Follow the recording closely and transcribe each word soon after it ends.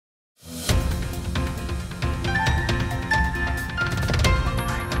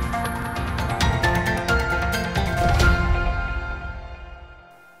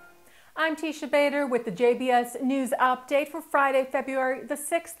I'm Teisha Bader with the JBS News Update for Friday, February the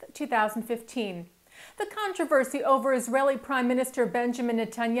 6th, 2015. The controversy over Israeli Prime Minister Benjamin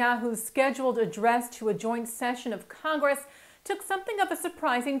Netanyahu's scheduled address to a joint session of Congress took something of a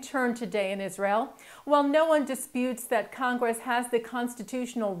surprising turn today in Israel. While no one disputes that Congress has the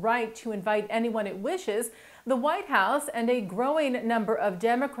constitutional right to invite anyone it wishes, the White House and a growing number of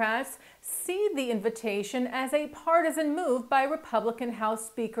Democrats see the invitation as a partisan move by Republican House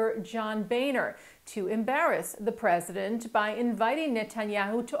Speaker John Boehner to embarrass the president by inviting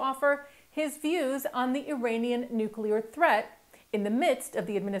Netanyahu to offer his views on the Iranian nuclear threat in the midst of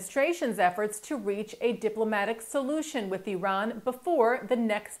the administration's efforts to reach a diplomatic solution with Iran before the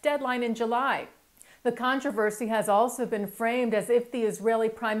next deadline in July. The controversy has also been framed as if the Israeli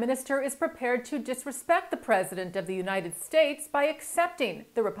Prime Minister is prepared to disrespect the President of the United States by accepting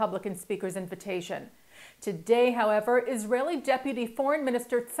the Republican speaker's invitation. Today, however, Israeli Deputy Foreign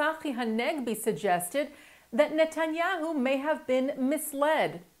Minister Tzachi Hanegbi suggested that Netanyahu may have been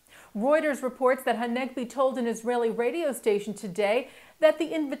misled. Reuters reports that Hanegbi told an Israeli radio station today that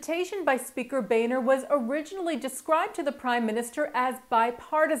the invitation by Speaker Boehner was originally described to the Prime Minister as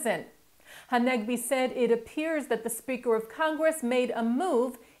bipartisan. Hanegbi said it appears that the Speaker of Congress made a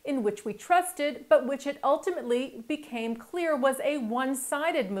move in which we trusted, but which it ultimately became clear was a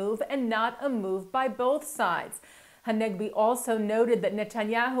one-sided move and not a move by both sides. Hanegbi also noted that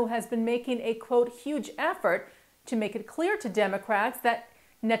Netanyahu has been making a, quote, huge effort to make it clear to Democrats that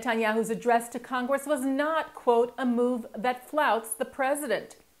Netanyahu's address to Congress was not, quote, a move that flouts the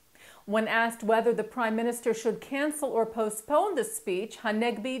president. When asked whether the Prime Minister should cancel or postpone the speech,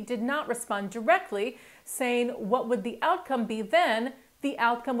 Hanegbi did not respond directly, saying, what would the outcome be then? The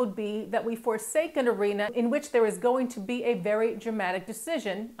outcome would be that we forsake an arena in which there is going to be a very dramatic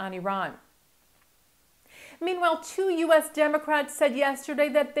decision on Iran. Meanwhile, 2 U.S. Democrats said yesterday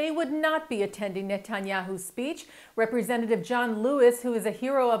that they would not be attending Netanyahu's speech. Representative John Lewis, who is a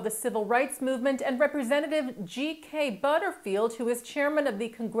hero of the civil rights movement, and Representative G.K. Butterfield, who is chairman of the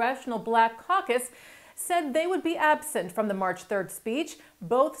Congressional Black Caucus, said they would be absent from the March 3rd speech,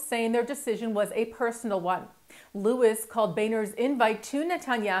 both saying their decision was a personal one. Lewis called Boehner's invite to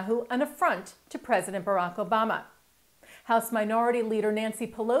Netanyahu an affront to President Barack Obama. House Minority Leader Nancy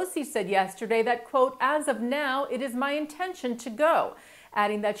Pelosi said yesterday that, quote, as of now, it is my intention to go,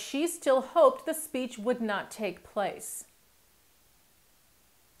 adding that she still hoped the speech would not take place.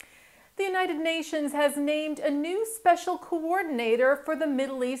 The United Nations has named a new special coordinator for the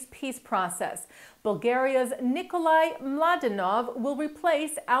Middle East peace process. Bulgaria's Nikolai Mladenov will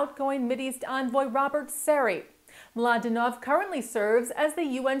replace outgoing Mideast envoy Robert Seri. Mladenov currently serves as the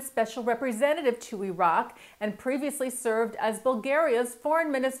UN Special Representative to Iraq and previously served as Bulgaria's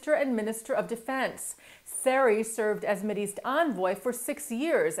Foreign Minister and Minister of Defense. Seri served as Mideast envoy for 6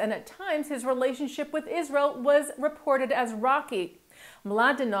 years, and at times his relationship with Israel was reported as rocky.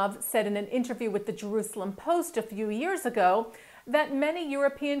 Mladenov said in an interview with the Jerusalem Post a few years ago that many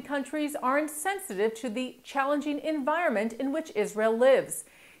European countries aren't sensitive to the challenging environment in which Israel lives.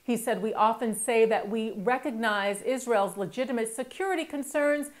 He said, we often say that we recognize Israel's legitimate security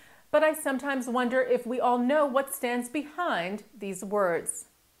concerns, but I sometimes wonder if we all know what stands behind these words.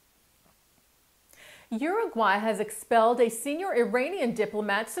 Uruguay has expelled a senior Iranian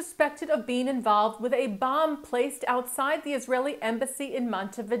diplomat suspected of being involved with a bomb placed outside the Israeli embassy in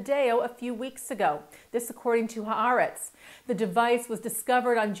Montevideo a few weeks ago. This according to Haaretz. The device was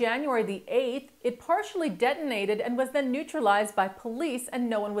discovered on January the 8th. It partially detonated and was then neutralized by police, and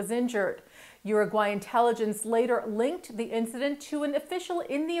no one was injured. Uruguay intelligence later linked the incident to an official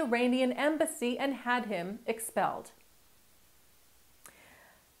in the Iranian embassy and had him expelled.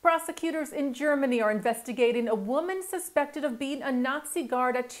 Prosecutors in Germany are investigating a woman suspected of being a Nazi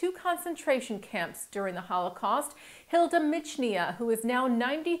guard at 2 concentration camps during the Holocaust. Hilda Michnia, who is now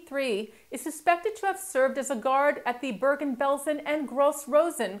 93, is suspected to have served as a guard at the Bergen-Belsen and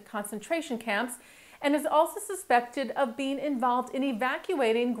Gross-Rosen concentration camps and is also suspected of being involved in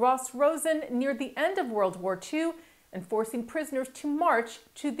evacuating Gross-Rosen near the end of World War II and forcing prisoners to march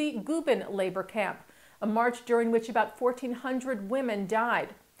to the Guben labor camp, a march during which about 1,400 women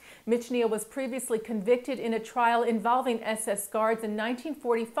died. Michnia was previously convicted in a trial involving SS guards in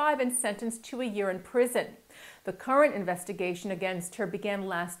 1945 and sentenced to a year in prison. The current investigation against her began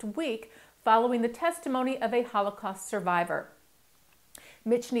last week following the testimony of a Holocaust survivor.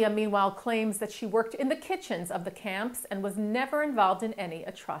 Michnia, meanwhile, claims that she worked in the kitchens of the camps and was never involved in any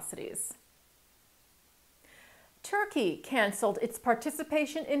atrocities. Turkey canceled its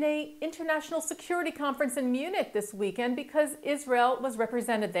participation in an international security conference in Munich this weekend because Israel was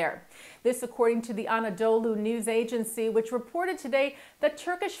represented there. This according to the Anadolu news agency, which reported today that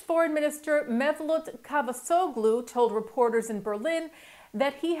Turkish Foreign Minister Mevlut Cavusoglu told reporters in Berlin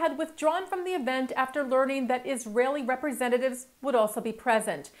that he had withdrawn from the event after learning that Israeli representatives would also be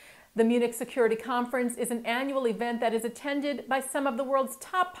present. The Munich Security Conference is an annual event that is attended by some of the world's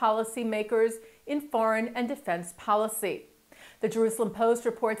top policymakers in foreign and defense policy. The Jerusalem Post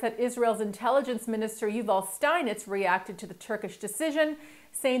reports that Israel's intelligence minister Yuval Steinitz reacted to the Turkish decision,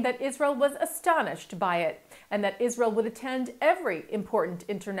 saying that Israel was astonished by it and that Israel would attend every important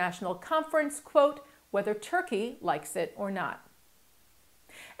international conference, quote, whether Turkey likes it or not.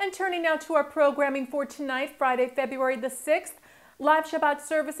 And turning now to our programming for tonight, Friday, February the 6th, live Shabbat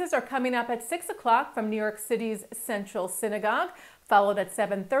services are coming up at 6 o'clock from New York City's Central Synagogue, followed at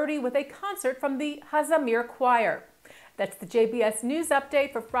 7:30 with a concert from the Hazamir Choir. That's the JBS News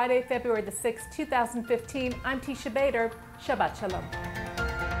Update for Friday, February the 6th, 2015. I'm Teisha Bader. Shabbat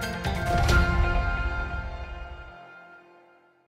Shalom.